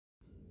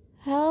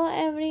Hello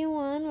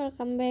everyone,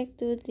 welcome back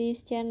to this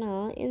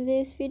channel. In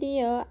this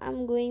video,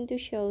 I'm going to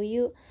show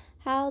you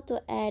how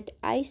to add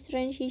eyes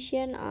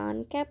transition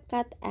on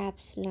CapCut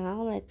apps.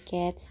 Now let's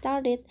get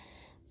started.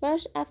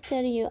 First, after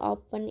you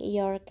open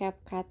your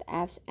CapCut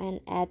apps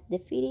and add the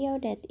video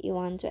that you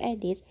want to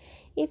edit,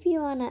 if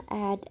you wanna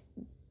add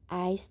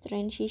eyes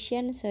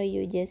transition, so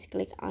you just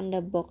click on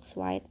the box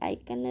white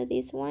icon,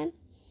 this one,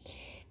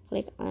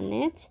 click on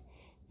it,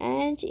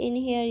 and in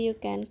here you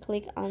can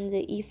click on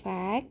the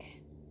effect.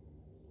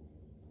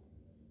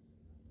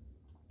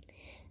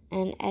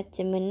 And at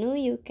the menu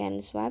you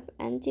can swipe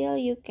until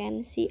you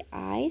can see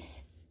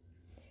eyes.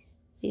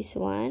 This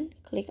one,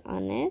 click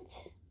on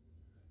it.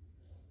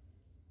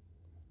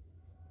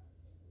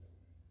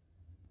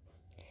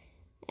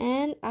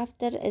 And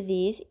after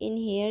this, in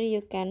here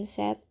you can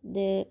set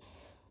the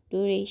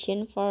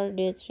duration for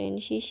the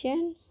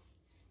transition.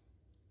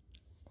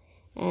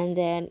 And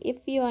then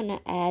if you wanna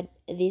add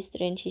this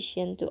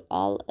transition to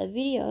all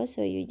videos,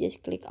 so you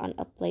just click on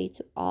apply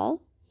to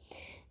all.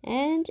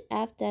 And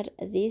after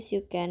this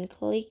you can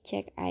click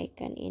check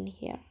icon in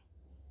here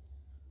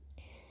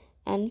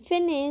and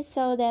finish.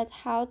 So that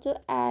how to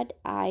add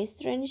eyes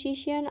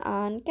transition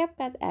on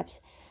CapCut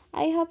apps.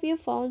 I hope you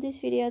found this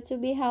video to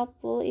be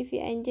helpful. If you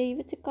enjoy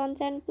the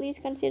content, please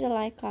consider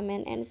like,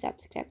 comment, and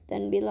subscribe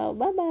down below.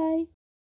 Bye bye.